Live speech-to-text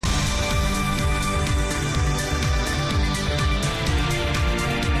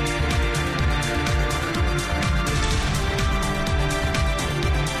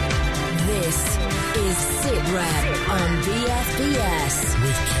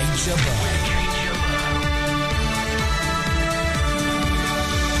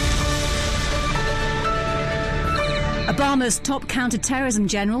Obama's top counter-terrorism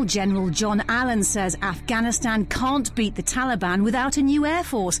general, General John Allen, says Afghanistan can't beat the Taliban without a new air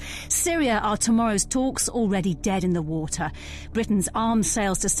force. Syria are tomorrow's talks already dead in the water. Britain's arms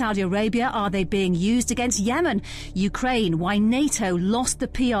sales to Saudi Arabia, are they being used against Yemen? Ukraine, why NATO lost the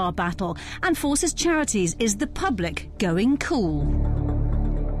PR battle. And Forces Charities, is the public going cool?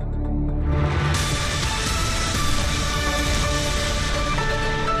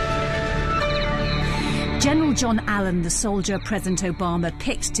 General John Allen, the soldier President Obama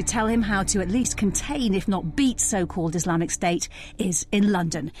picked to tell him how to at least contain, if not beat, so-called Islamic State, is in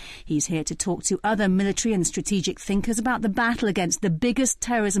London. He's here to talk to other military and strategic thinkers about the battle against the biggest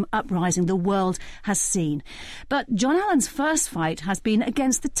terrorism uprising the world has seen. But John Allen's first fight has been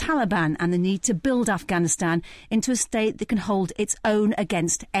against the Taliban and the need to build Afghanistan into a state that can hold its own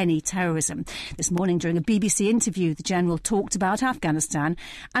against any terrorism. This morning, during a BBC interview, the general talked about Afghanistan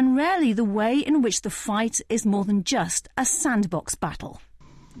and rarely the way in which the fight is more than just a sandbox battle.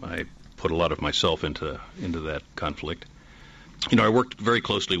 I put a lot of myself into that conflict. You know, I worked very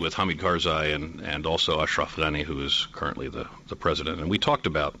closely with Hamid Karzai and also Ashraf Ghani, who is currently the president, and we talked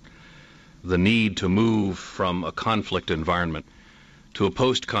about the need to move from a conflict environment to a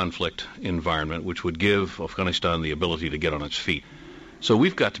post-conflict environment, which would give Afghanistan the ability to get on its feet. So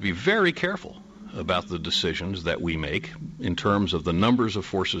we've got to be very careful about the decisions that we make in terms of the numbers of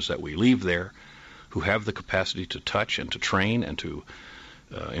forces that we leave there, who have the capacity to touch and to train and to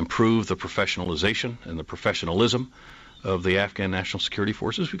improve the professionalization and the professionalism of the Afghan National Security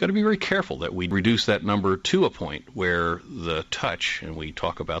Forces. We've got to be very careful that we reduce that number to a point where the touch, and we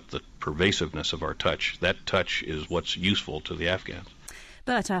talk about the pervasiveness of our touch, that touch is what's useful to the Afghans.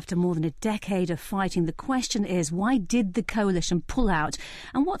 But after more than a decade of fighting, the question is, why did the coalition pull out?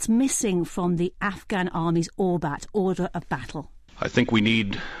 And what's missing from the Afghan army's ORBAT, Order of Battle? I think we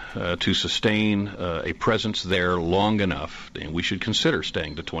need to sustain a presence there long enough, and we should consider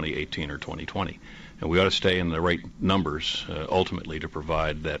staying to 2018 or 2020. And we ought to stay in the right numbers ultimately to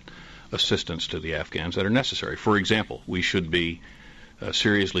provide that assistance to the Afghans that are necessary. For example, we should be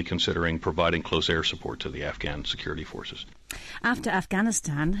seriously considering providing close air support to the Afghan security forces. After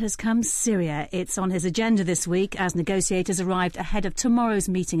Afghanistan has come Syria. It's on his agenda this week as negotiators arrived ahead of tomorrow's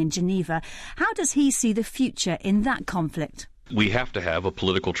meeting in Geneva. How does he see the future in that conflict? We have to have a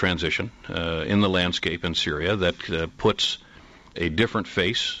political transition in the landscape in Syria that puts a different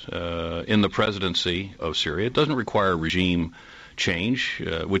face in the presidency of Syria. It doesn't require regime change,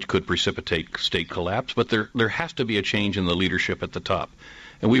 which could precipitate state collapse, but there has to be a change in the leadership at the top.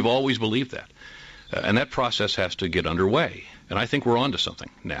 And we've always believed that. And that process has to get underway. And I think we're on to something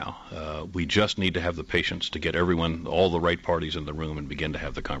now. We just need to have the patience to get everyone, all the right parties in the room, and begin to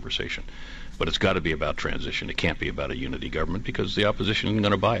have the conversation. But it's got to be about transition. It can't be about a unity government because the opposition isn't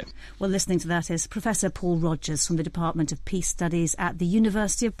going to buy it. Well, listening to that is Professor Paul Rogers from the Department of Peace Studies at the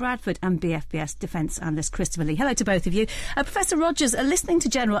University of Bradford and BFBS Defence Analyst Christopher Lee. Hello to both of you. Professor Rogers, listening to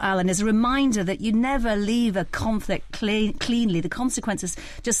General Allen is a reminder that you never leave a conflict cleanly. The consequences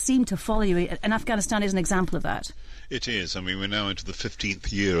just seem to follow you, and Afghanistan is an example of that. It is. I mean, we're now into the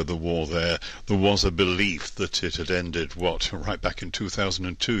 15th year of the war there. There was a belief that it had ended, right back in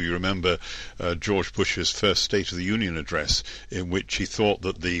 2002. You remember George Bush's first State of the Union address, in which he thought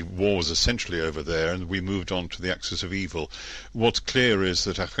that the war was essentially over there and we moved on to the axis of evil. What's clear is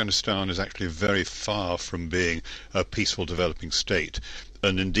that Afghanistan is actually very far from being a peaceful developing state.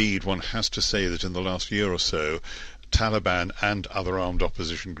 And indeed, one has to say that in the last year or so, Taliban and other armed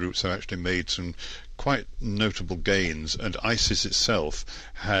opposition groups have actually made some quite notable gains, and ISIS itself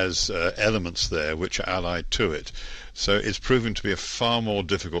has elements there which are allied to it. So it's proving to be a far more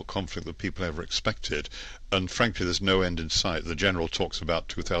difficult conflict than people ever expected, and frankly there's no end in sight. The general talks about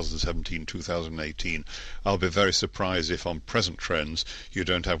 2017, 2018. I'll be very surprised if on present trends you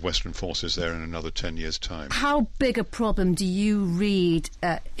don't have Western forces there in another 10 years' time. How big a problem do you read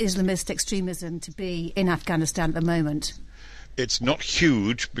Islamist extremism to be in Afghanistan at the moment? It's not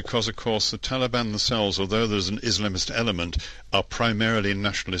huge because, of course, the Taliban themselves, although there's an Islamist element, are primarily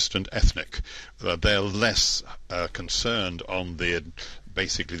nationalist and ethnic. They're less concerned on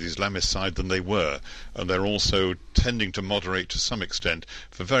basically the Islamist side than they were, and they're also tending to moderate to some extent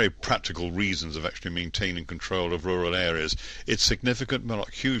for very practical reasons of actually maintaining control of rural areas. It's significant but not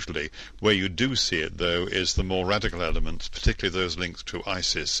hugely. Where you do see it, though, is the more radical elements, particularly those linked to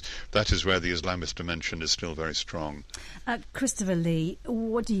ISIS. That is where the Islamist dimension is still very strong. Christopher Lee,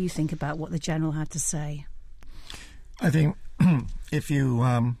 what do you think about what the General had to say? I think if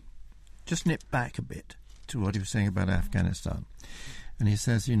you just nip back a bit to what he was saying about Afghanistan, and he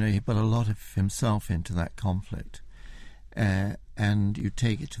says, he put a lot of himself into that conflict, and you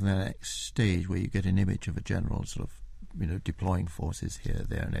take it to the next stage where you get an image of a general sort of deploying forces here,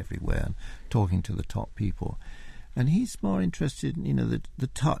 there, and everywhere, and talking to the top people. And he's more interested in, the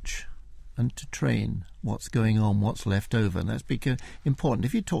touch and to train what's going on, what's left over. And that's important.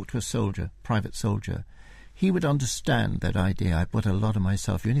 If you talk to a soldier, private soldier, he would understand that idea. I put a lot of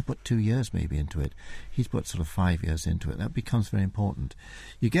myself. You only put 2 years maybe into it. He's put sort of 5 years into it. That becomes very important.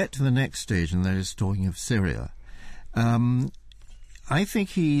 You get to the next stage, and that is talking of Syria. I think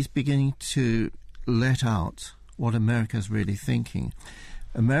he's beginning to let out what America's really thinking.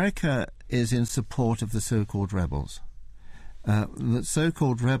 America is in support of the so-called rebels. The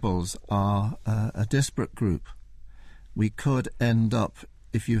so-called rebels are a disparate group. We could end up,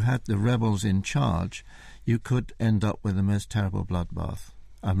 if you had the rebels in charge, you could end up with the most terrible bloodbath.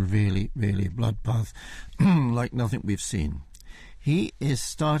 Really, really bloodbath like nothing we've seen. He is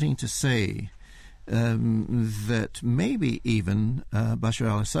starting to say that maybe even Bashar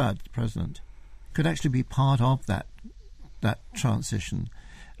al-Assad, the president, could actually be part of that transition.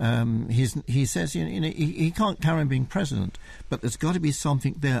 He says he can't carry on being president, but there's got to be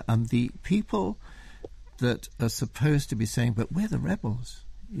something there. And the people that are supposed to be saying, but we're the rebels,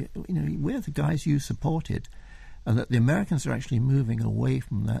 we're the guys you supported, and that the Americans are actually moving away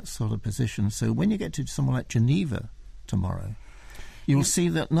from that sort of position. So when you get to someone like Geneva tomorrow, you'll see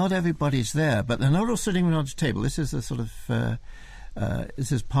that not everybody's there, but they're not all sitting around the table. This is a sort of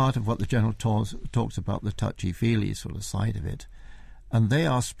this is part of what the General talks about, the touchy-feely sort of side of it. And they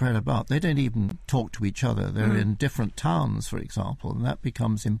are spread about. They don't even talk to each other. They're in different towns, for example, and that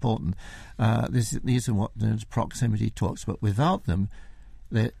becomes important. These are what the proximity talks about. Without them,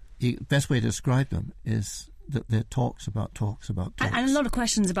 the best way to describe them is that they're talks about talks. And a lot of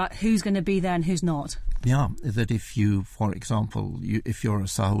questions about who's going to be there and who's not. Yeah, that if you, for example, if you're a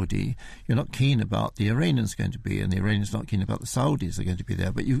Saudi, you're not keen about the Iranians going to be, and the Iranians not keen about the Saudis are going to be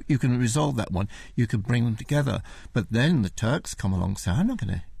there, but you can resolve that one. You can bring them together. But then the Turks come along and say, I'm not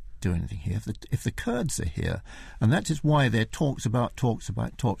going to do anything here if the Kurds are here. And that is why there are talks about talks.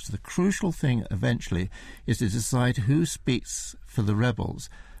 The crucial thing eventually is to decide who speaks for the rebels,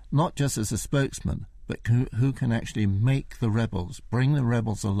 not just as a spokesman, but who can actually make the rebels, bring the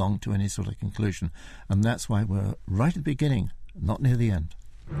rebels along to any sort of conclusion. And that's why we're right at the beginning, not near the end.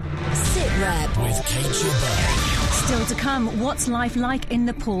 SITREP with Kate Chabot. Still to come, what's life like in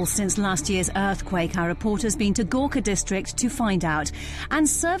Nepal since last year's earthquake? Our reporter's been to Gorkha district to find out. And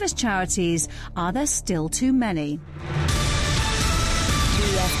service charities, are there still too many?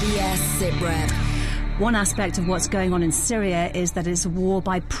 BFBS SITREP. One aspect of what's going on in Syria is that it's a war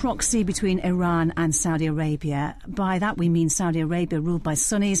by proxy between Iran and Saudi Arabia. By that we mean Saudi Arabia, ruled by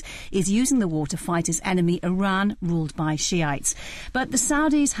Sunnis, is using the war to fight its enemy Iran, ruled by Shiites. But the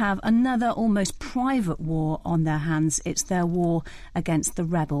Saudis have another almost private war on their hands. It's their war against the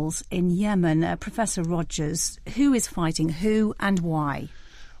rebels in Yemen. Professor Rogers, who is fighting who and why?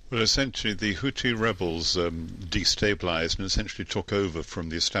 Well, essentially, the Houthi rebels destabilised and essentially took over from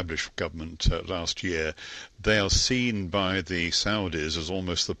the established government last year. They are seen by the Saudis as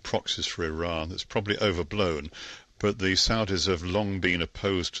almost the proxies for Iran. That's probably overblown, but the Saudis have long been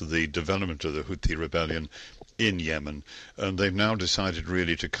opposed to the development of the Houthi rebellion in Yemen, and they've now decided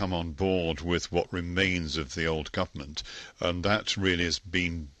really to come on board with what remains of the old government, and that really has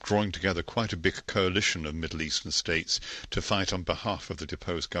been drawing together quite a big coalition of Middle Eastern states to fight on behalf of the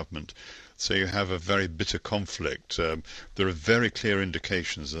deposed government. So you have a very bitter conflict. There are very clear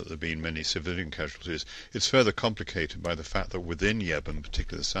indications that there have been many civilian casualties. It's further complicated by the fact that within Yemen,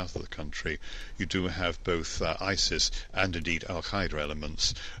 particularly the south of the country, you do have both ISIS and indeed Al-Qaeda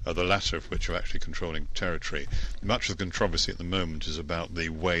elements, the latter of which are actually controlling territory. Much of the controversy at the moment is about the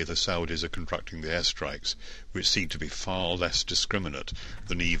way the Saudis are conducting the airstrikes, which seem to be far less discriminate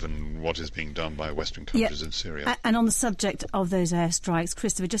than even what is being done by Western countries in Syria. And on the subject of those airstrikes,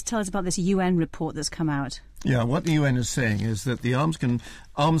 Christopher, just tell us about this UN report that's come out. Yeah, what the UN is saying is that the arms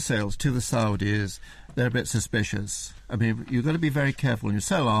sales to the Saudis, they're a bit suspicious. I mean, you've got to be very careful when you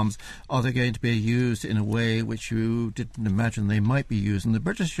sell arms. Are they going to be used in a way which you didn't imagine they might be used? And the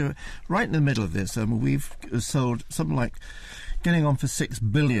British are right in the middle of this. We've sold something like getting on for 6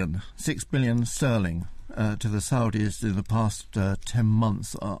 billion sterling to the Saudis in the past 10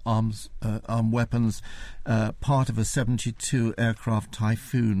 months, armed weapons, part of a 72 aircraft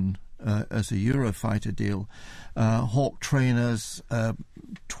Typhoon as a Eurofighter deal, Hawk trainers,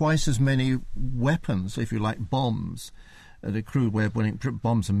 twice as many weapons, if you like, bombs, the crude way of putting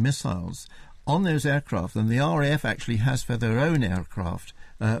bombs and missiles on those aircraft, and the RAF actually has for their own aircraft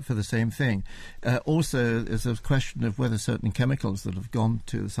for the same thing. Also, there's a question of whether certain chemicals that have gone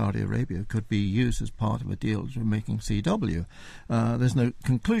to Saudi Arabia could be used as part of a deal for making CW. There's no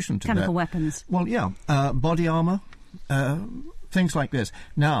conclusion to that. Chemical weapons. Well, yeah. Body armour, things like this.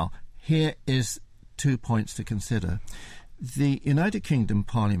 Now, here is 2 points to consider. The United Kingdom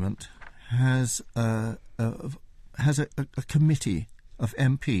Parliament has a committee of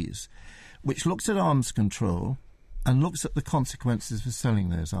MPs which looks at arms control and looks at the consequences for selling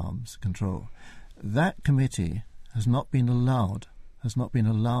those arms control. That committee has not been allowed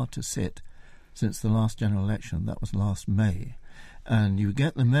to sit since the last general election. That was last May. And you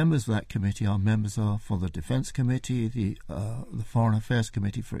get the members of that committee are members of for the Defence Committee, the Foreign Affairs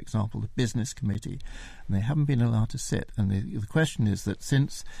Committee, for example, the Business Committee, and they haven't been allowed to sit. And the question is that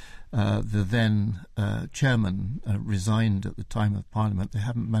since the then chairman resigned at the time of Parliament, they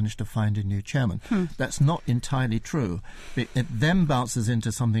haven't managed to find a new chairman. That's not entirely true. It then bounces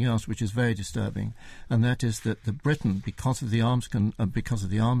into something else which is very disturbing, and that is that Britain, because of the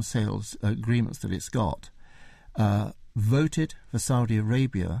arms sales agreements that it's got, voted for Saudi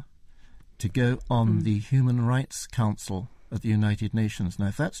Arabia to go on the Human Rights Council at the United Nations. Now,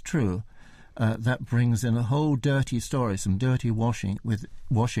 if that's true, that brings in a whole dirty story, some dirty washing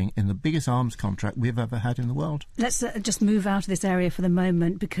in the biggest arms contract we've ever had in the world. Let's just move out of this area for the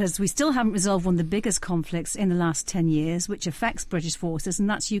moment, because we still haven't resolved one of the biggest conflicts in the last 10 years, which affects British forces, and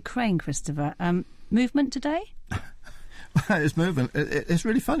that's Ukraine, Christopher. Movement today? It's movement. It's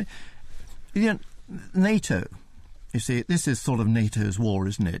really funny. You know, NATO. You see, this is sort of NATO's war,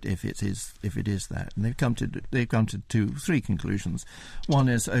 isn't it? If it is that, and they've come to three conclusions. One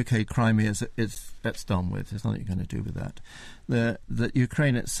is, okay, Crimea that's done with. There's nothing you're going to do with that. That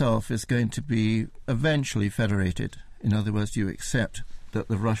Ukraine itself is going to be eventually federated. In other words, you accept that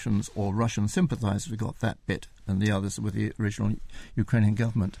the Russians or Russian sympathisers have got that bit, and the others with the original Ukrainian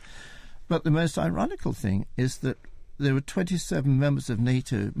government. But the most ironical thing is that there were 27 members of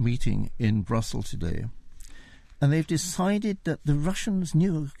NATO meeting in Brussels today. And they've decided that the Russians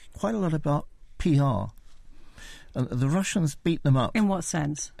knew quite a lot about PR. And the Russians beat them up. In what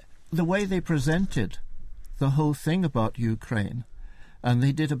sense? The way they presented the whole thing about Ukraine. And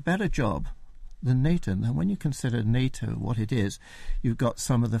they did a better job than NATO. Now, when you consider NATO what it is, you've got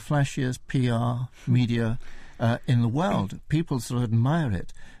some of the flashiest PR media in the world. People sort of admire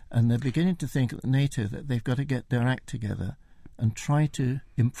it. And they're beginning to think at NATO that they've got to get their act together and try to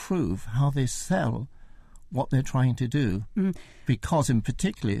improve how they sell what they're trying to do, because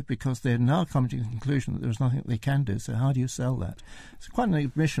they're now coming to the conclusion that there's nothing they can do. So how do you sell that? It's quite an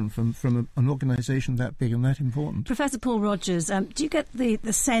admission from an organisation that big and that important. Professor Paul Rogers, do you get the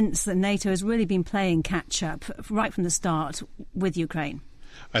sense that NATO has really been playing catch-up right from the start with Ukraine?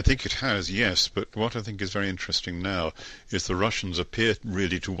 I think it has, yes, but what I think is very interesting now is the Russians appear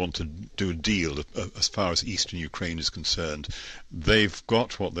really to want to do a deal as far as eastern Ukraine is concerned. They've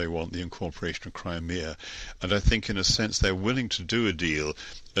got what they want, the incorporation of Crimea, and I think in a sense they're willing to do a deal,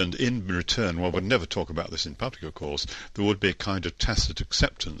 and in return, well, we'd never talk about this in public, of course, there would be a kind of tacit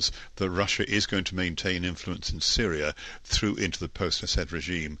acceptance that Russia is going to maintain influence in Syria through into the post-Assad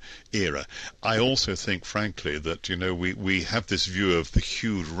regime era. I also think, frankly, that, you know, we have this view of the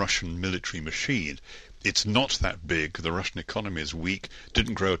huge Russian military machine. It's not that big. The Russian economy is weak,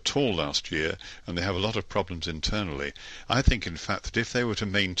 didn't grow at all last year, and they have a lot of problems internally. I think, in fact, that if they were to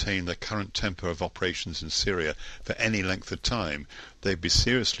maintain the current tempo of operations in Syria for any length of time, they'd be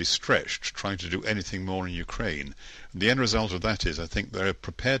seriously stretched trying to do anything more in Ukraine. And the end result of that is, I think they're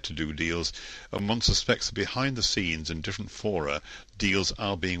prepared to do deals, and one suspects that behind the scenes in different fora, deals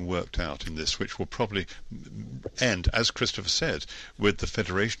are being worked out in this, which will probably end, as Christopher said, with the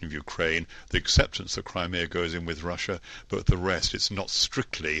federation of Ukraine, the acceptance that Crimea goes in with Russia, but the rest, it's not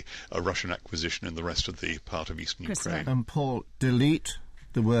strictly a Russian acquisition in the rest of the part of eastern Ukraine. And Paul, delete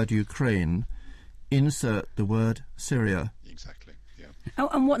the word Ukraine, insert the word Syria. Exactly, yeah. Oh,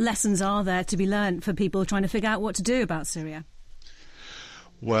 and what lessons are there to be learned for people trying to figure out what to do about Syria?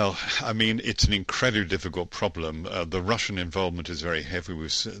 Well, I mean, it's an incredibly difficult problem. The Russian involvement is very heavy.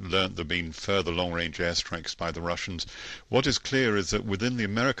 We've learnt there have been further long-range airstrikes by the Russians. What is clear is that within the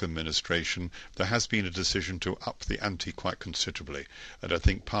American administration, there has been a decision to up the ante quite considerably. And I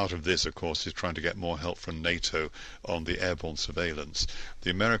think part of this, of course, is trying to get more help from NATO on the airborne surveillance.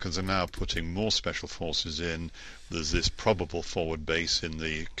 The Americans are now putting more special forces in. There's this probable forward base in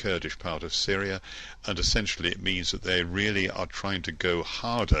the Kurdish part of Syria, and essentially it means that they really are trying to go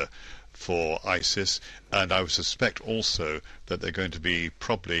harder for ISIS, and I would suspect also that they're going to be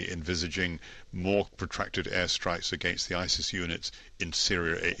probably envisaging more protracted airstrikes against the ISIS units in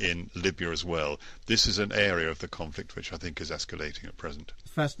Syria, in Libya as well. This is an area of the conflict which I think is escalating at present.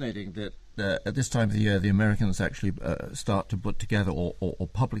 Fascinating that at this time of the year, the Americans actually start to put together, or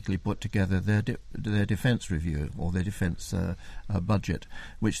publicly put together, their defence review or their defence budget,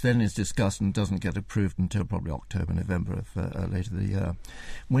 which then is discussed and doesn't get approved until probably October, November of later the year.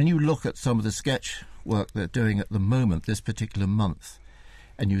 When you look at some of the sketch work they're doing at the moment, this particular month,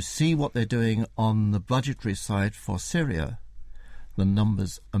 and you see what they're doing on the budgetary side for Syria, the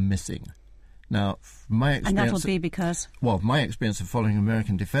numbers are missing. Now, my experience... And that will be because? Well, my experience of following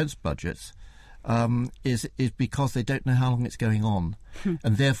American defence budgets is because they don't know how long it's going on.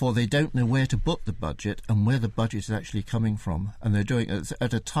 And therefore they don't know where to put the budget and where the budget is actually coming from. And they're doing it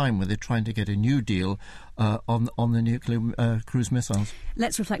at a time where they're trying to get a new deal on the nuclear cruise missiles.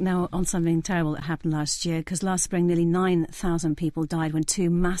 Let's reflect now on something terrible that happened last year, because last spring nearly 9,000 people died when two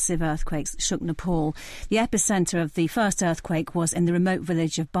massive earthquakes shook Nepal. The epicentre of the first earthquake was in the remote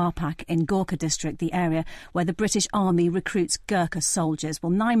village of Barpak in Gorkha district, the area where the British Army recruits Gurkha soldiers.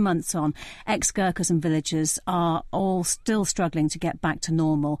 Well, 9 months on, ex-Gurkhas and villagers are all still struggling to get back to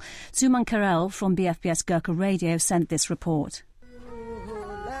normal. Suman Karel from BFBS Gurkha Radio sent this report.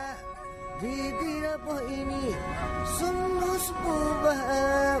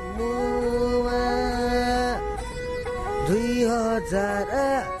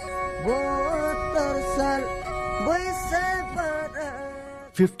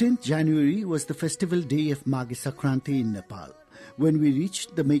 January was the festival day of Maghi Sankranti in Nepal. When we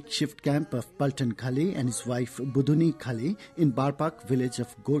reached the makeshift camp of Paltan Khale and his wife Buduni Khale in Barpak village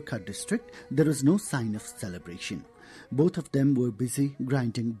of Gorkha district, there was no sign of celebration. Both of them were busy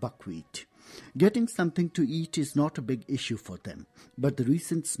grinding buckwheat. Getting something to eat is not a big issue for them, but the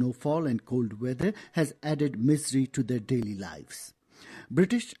recent snowfall and cold weather has added misery to their daily lives.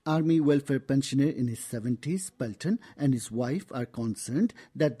 British Army welfare pensioner in his 70s, Pelton, and his wife are concerned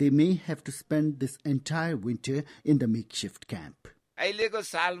that they may have to spend this entire winter in the makeshift camp.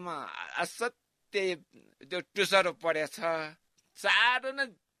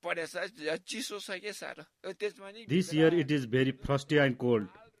 This year it is very frosty and cold.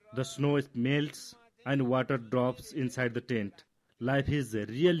 The snow melts and water drops inside the tent. Life is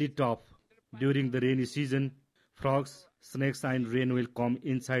really tough. During the rainy season, frogs, snakes and rain will come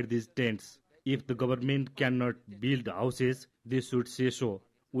inside these tents. If the government cannot build houses, they should say so.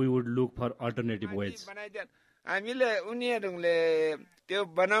 We would look for alternative ways.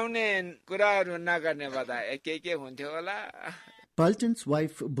 Palton's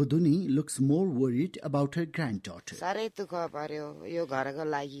wife Buduni looks more worried about her granddaughter.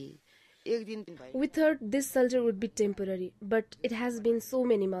 We thought this shelter would be temporary, but it has been so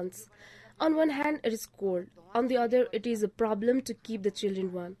many months. On one hand, it is cold. On the other, it is a problem to keep the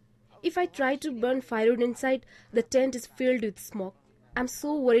children warm. If I try to burn firewood inside, the tent is filled with smoke. I'm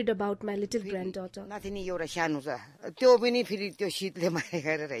so worried about my little granddaughter.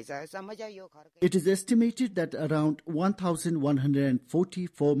 It is estimated that around 1,140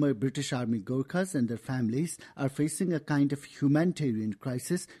 former British Army Gurkhas and their families are facing a kind of humanitarian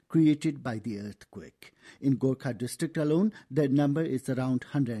crisis created by the earthquake. In Gorkha district alone, their number is around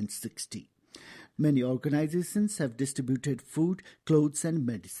 160. Many organizations have distributed food, clothes and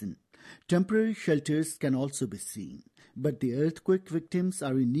medicine. Temporary shelters can also be seen, but the earthquake victims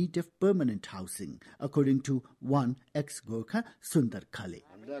are in need of permanent housing, according to one ex-Gorkha, Sundar Khale.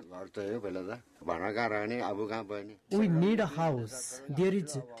 We need a house. There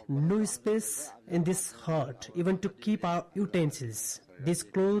is no space in this hut even to keep our utensils. These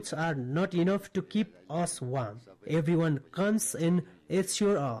clothes are not enough to keep us warm. Everyone comes and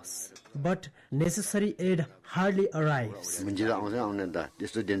assures us, but necessary aid hardly arrives.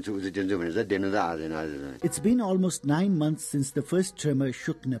 It's been almost 9 months since the first tremor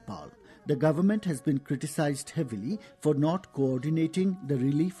shook Nepal. The government has been criticized heavily for not coordinating the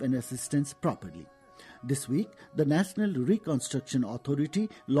relief and assistance properly. This week, the National Reconstruction Authority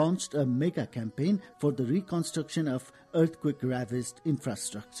launched a mega campaign for the reconstruction of earthquake-ravaged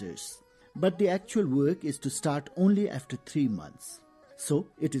infrastructures. But the actual work is to start only after 3 months. So,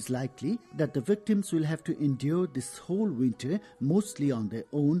 it is likely that the victims will have to endure this whole winter mostly on their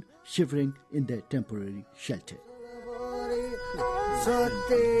own, shivering in their temporary shelter.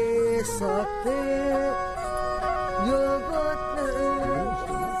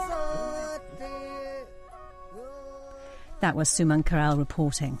 That was Suman Karel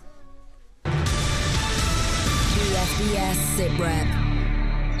reporting. BFBS Sit Rep.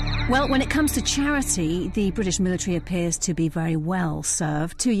 Well, when it comes to charity, the British military appears to be very well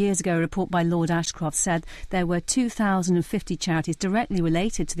served. 2 years ago, a report by Lord Ashcroft said there were 2,050 charities directly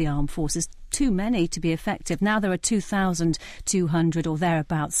related to the armed forces, too many to be effective. Now there are 2,200 or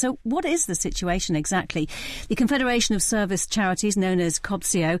thereabouts. So what is the situation exactly? The Confederation of Service Charities, known as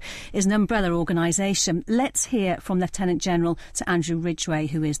COBSIO, is an umbrella organisation. Let's hear from Lieutenant General Sir Andrew Ridgway,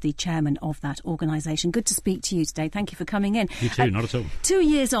 who is the chairman of that organisation. Good to speak to you today. Thank you for coming in. You too, not at all. 2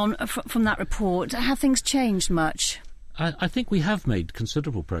 years on from that report, have things changed much? I think we have made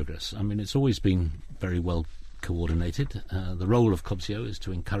considerable progress. I mean, it's always been very well coordinated. The role of COBSIO is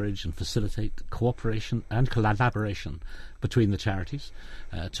to encourage and facilitate cooperation and collaboration between the charities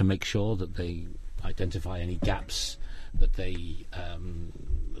to make sure that they identify any gaps, that they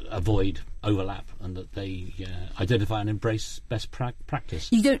avoid overlap, and that they identify and embrace best practice.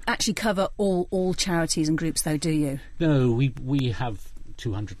 You don't actually cover all charities and groups, though, do you? No, we have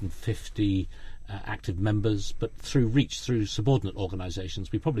 250 active members, but through subordinate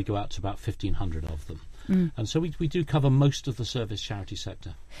organisations, we probably go out to about 1,500 of them. And so we do cover most of the service charity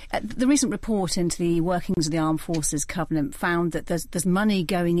sector. The recent report into the workings of the Armed Forces Covenant found that there's money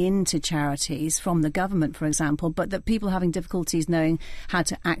going into charities from the government, for example, but that people are having difficulties knowing how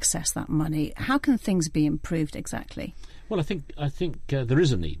to access that money. How can things be improved exactly? Well, I think there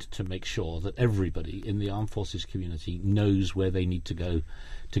is a need to make sure that everybody in the Armed Forces community knows where they need to go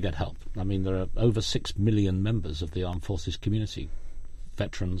to get help. I mean, there are over 6 million members of the Armed Forces community.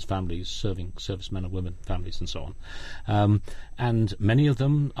 Veterans, families, serving servicemen and women, families and so on. And many of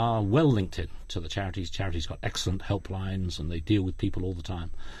them are well linked in to the charities. Charities got excellent helplines and they deal with people all the time.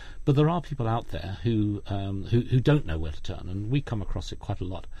 But there are people out there who don't know where to turn, and we come across it quite a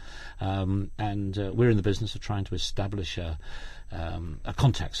lot. And we're in the business of trying to establish a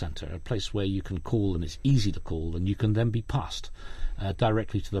contact centre, a place where you can call and it's easy to call, and you can then be passed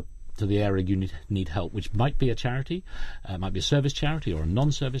directly to the area you need help, which might be a charity, might be a service charity or a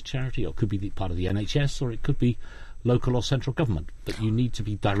non-service charity, or it could be part of the NHS, or it could be local or central government, but you need to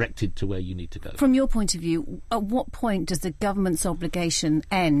be directed to where you need to go. From your point of view, at what point does the government's obligation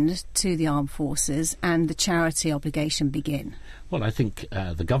end to the armed forces and the charity obligation begin? Well, I think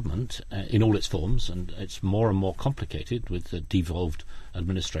the government, in all its forms, and it's more and more complicated with the devolved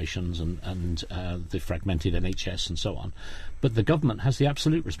administrations and the fragmented NHS and so on, but the government has the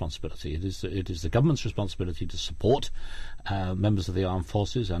absolute responsibility. It is the government's responsibility to support members of the armed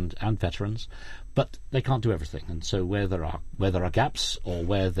forces and veterans, but they can't do everything. And so where there are gaps, or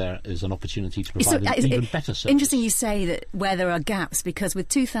where there is an opportunity to provide an even better service. Interesting you say that where there are gaps, because with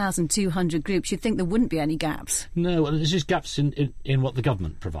 2,200 groups, you'd think there wouldn't be any gaps. No, well, there's just gaps in what the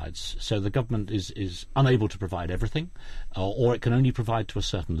government provides. So the government is unable to provide everything, or it can only provide to a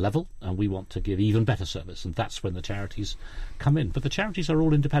certain level, and we want to give even better service, and that's when the charities come in. But the charities are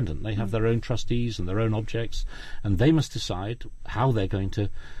all independent. They have their own trustees and their own objects, and they must decide how they're going to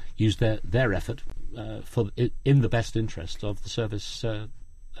use their effort in the best interest of the service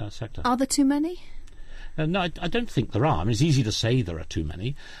sector. Are there too many? No, I don't think there are. I mean, it's easy to say there are too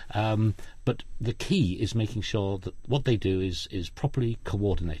many, but the key is making sure that what they do is properly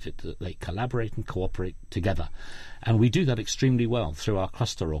coordinated, that they collaborate and cooperate together. And we do that extremely well through our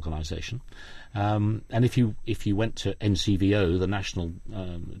cluster organisation. And if you went to NCVO, the National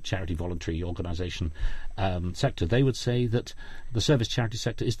Charity Voluntary Organisation sector, they would say that the service charity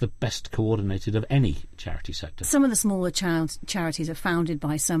sector is the best coordinated of any charity sector. Some of the smaller charities are founded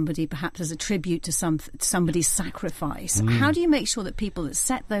by somebody, perhaps as a tribute to somebody's sacrifice. How do you make sure that people that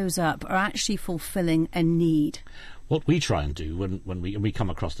set those up are actually fulfilling a need? What we try and do when we come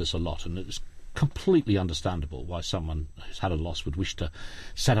across this a lot, and it's completely understandable why someone who's had a loss would wish to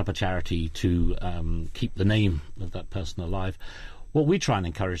set up a charity to keep the name of that person alive. What we try and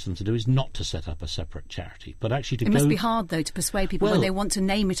encourage them to do is not to set up a separate charity, but actually to go... It must be hard, though, to persuade people when they want to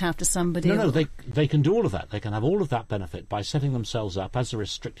name it after somebody. No, they can do all of that. They can have all of that benefit by setting themselves up as a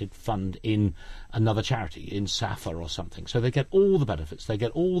restricted fund in another charity, in SAFA or something. So they get all the benefits, they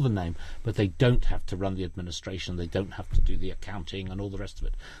get all the name, but they don't have to run the administration, they don't have to do the accounting and all the rest of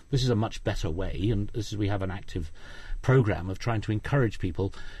it. This is a much better way, and we have an active programme of trying to encourage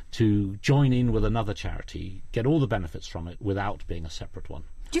people to join in with another charity, get all the benefits from it without being a separate one.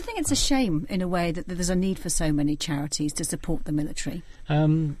 Do you think it's a shame, in a way, that there's a need for so many charities to support the military?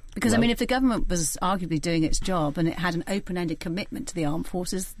 Because, I mean, if the government was arguably doing its job and it had an open-ended commitment to the armed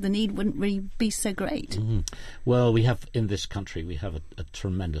forces, the need wouldn't really be so great. Well, we have, in this country, we have a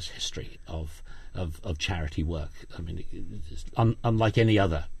tremendous history of charity work. I mean, unlike any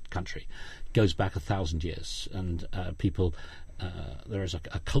other country, goes back 1,000 years, and people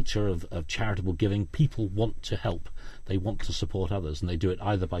a culture of charitable giving. People want to help. They want to support others, and they do it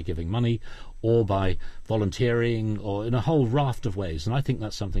either by giving money or by volunteering or in a whole raft of ways. And I think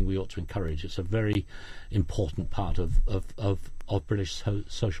that's something we ought to encourage. It's a very important part of British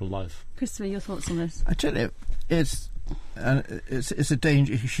social life. Christopher, your thoughts on this? I tell you, it's a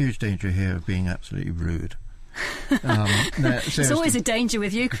huge danger here of being absolutely rude. It's always a danger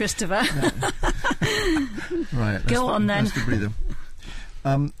with you, Christopher. Right. Go on then.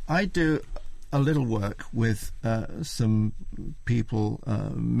 I do a little work with some people,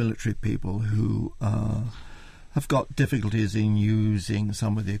 military people, who have got difficulties in using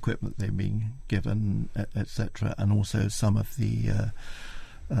some of the equipment they've been given, etc., and also some of the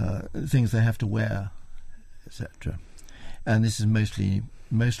things they have to wear, etc. And this is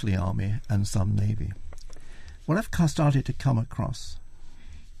mostly Army and some Navy. What I've started to come across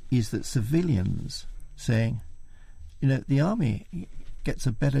is that civilians saying, the Army gets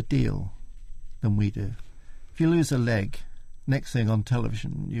a better deal than we do. If you lose a leg, next thing on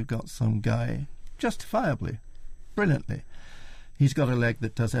television, you've got some guy, justifiably, brilliantly, he's got a leg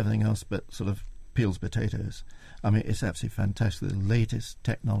that does everything else but sort of peels potatoes. I mean, it's absolutely fantastic, the latest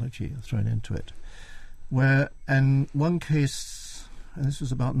technology thrown into it. Where, in one case, and this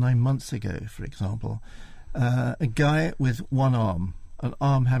was about 9 months ago, for example, a guy with one arm, an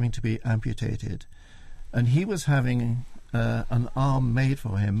arm having to be amputated, and he was having an arm made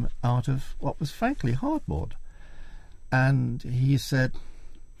for him out of what was frankly hardboard. And he said,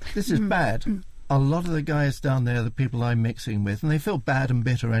 this is bad. A lot of the guys down there, the people I'm mixing with, and they feel bad and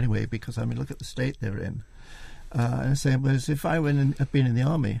bitter anyway, because, I mean, look at the state they're in. And saying, well, if I had been in the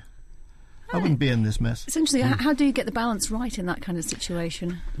Army, I wouldn't be in this mess. It's interesting. How do you get the balance right in that kind of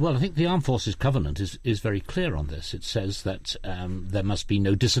situation? Well, I think the Armed Forces Covenant is very clear on this. It says that there must be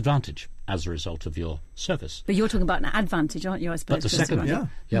no disadvantage as a result of your service. But you're talking about an advantage, aren't you, I suppose? But the second,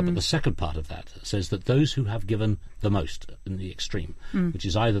 but the second part of that says that those who have given the most in the extreme, which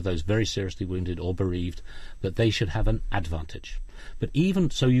is either those very seriously wounded or bereaved, that they should have an advantage. But even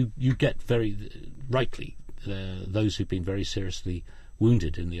so, you get very rightly those who've been very seriously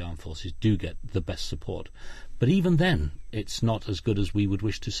wounded in the armed forces do get the best support. But even then, it's not as good as we would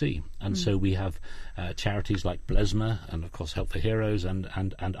wish to see. And so we have charities like Blesma and, of course, Help for Heroes and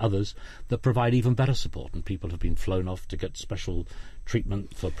others that provide even better support. And people have been flown off to get special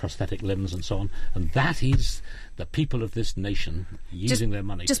treatment for prosthetic limbs and so on. And that is the people of this nation using their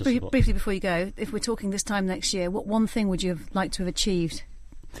money to support. Just briefly before you go, if we're talking this time next year, what one thing would you have liked to have achieved?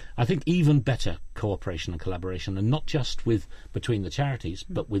 I think even better cooperation and collaboration, and not just between the charities,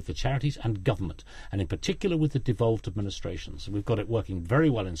 but with the charities and government, and in particular with the devolved administrations. We've got it working very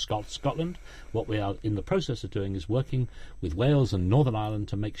well in Scotland. What we are in the process of doing is working with Wales and Northern Ireland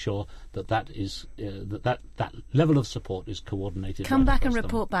to make sure that is that level of support is coordinated. Come back and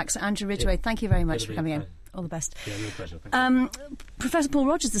report back. So Andrew Ridgway, thank you very much for coming in. All the best. Yeah, real pleasure. Thank you. Professor Paul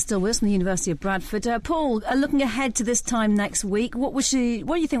Rogers is still with us from the University of Bradford. Paul, looking ahead to this time next week, what do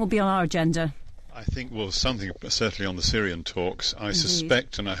you think will be on our agenda? I think, well, something certainly on the Syrian talks. I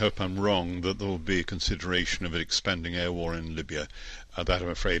suspect, and I hope I'm wrong, that there will be a consideration of expanding air war in Libya. That, I'm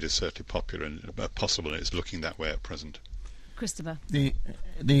afraid, is certainly possible, and it's looking that way at present. Christopher?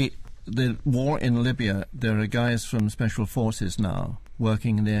 The war in Libya, there are guys from Special Forces now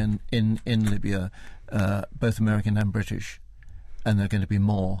working in Libya, both American and British, and there are going to be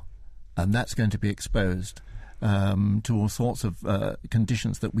more, and that's going to be exposed to all sorts of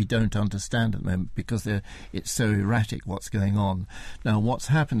conditions that we don't understand at the moment because it's so erratic what's going on. Now, what's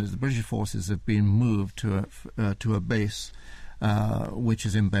happened is the British forces have been moved to a base which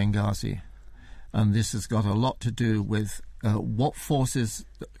is in Benghazi, and this has got a lot to do with what forces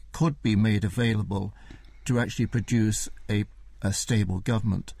could be made available to actually produce a stable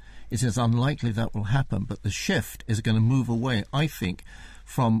government. It is unlikely that will happen, but the shift is going to move away, I think,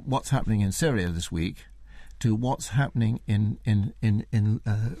 from what's happening in Syria this week to what's happening in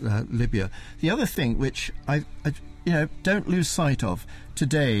Libya. The other thing, which I don't lose sight of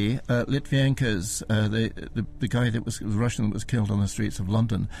today, Litvinenko's the guy that was the Russian that was killed on the streets of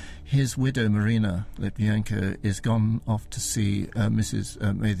London, his widow Marina Litvinenko is gone off to see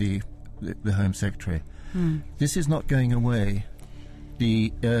the Home Secretary. This is not going away.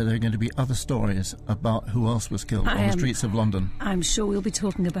 There are going to be other stories about who else was killed on the streets of London. I'm sure we'll be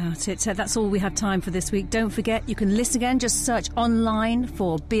talking about it. That's all we have time for this week. Don't forget, you can listen again. Just search online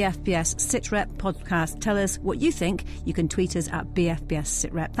for BFBS SITREP podcast. Tell us what you think. You can tweet us at BFBS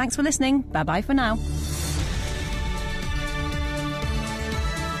SITREP. Thanks for listening. Bye-bye for now.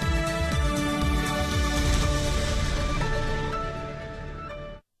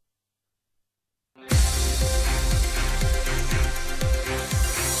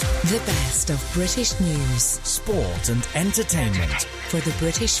 The best of British news, sport and entertainment for the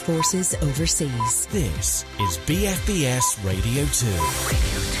British forces overseas. This is BFBS Radio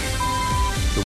 2.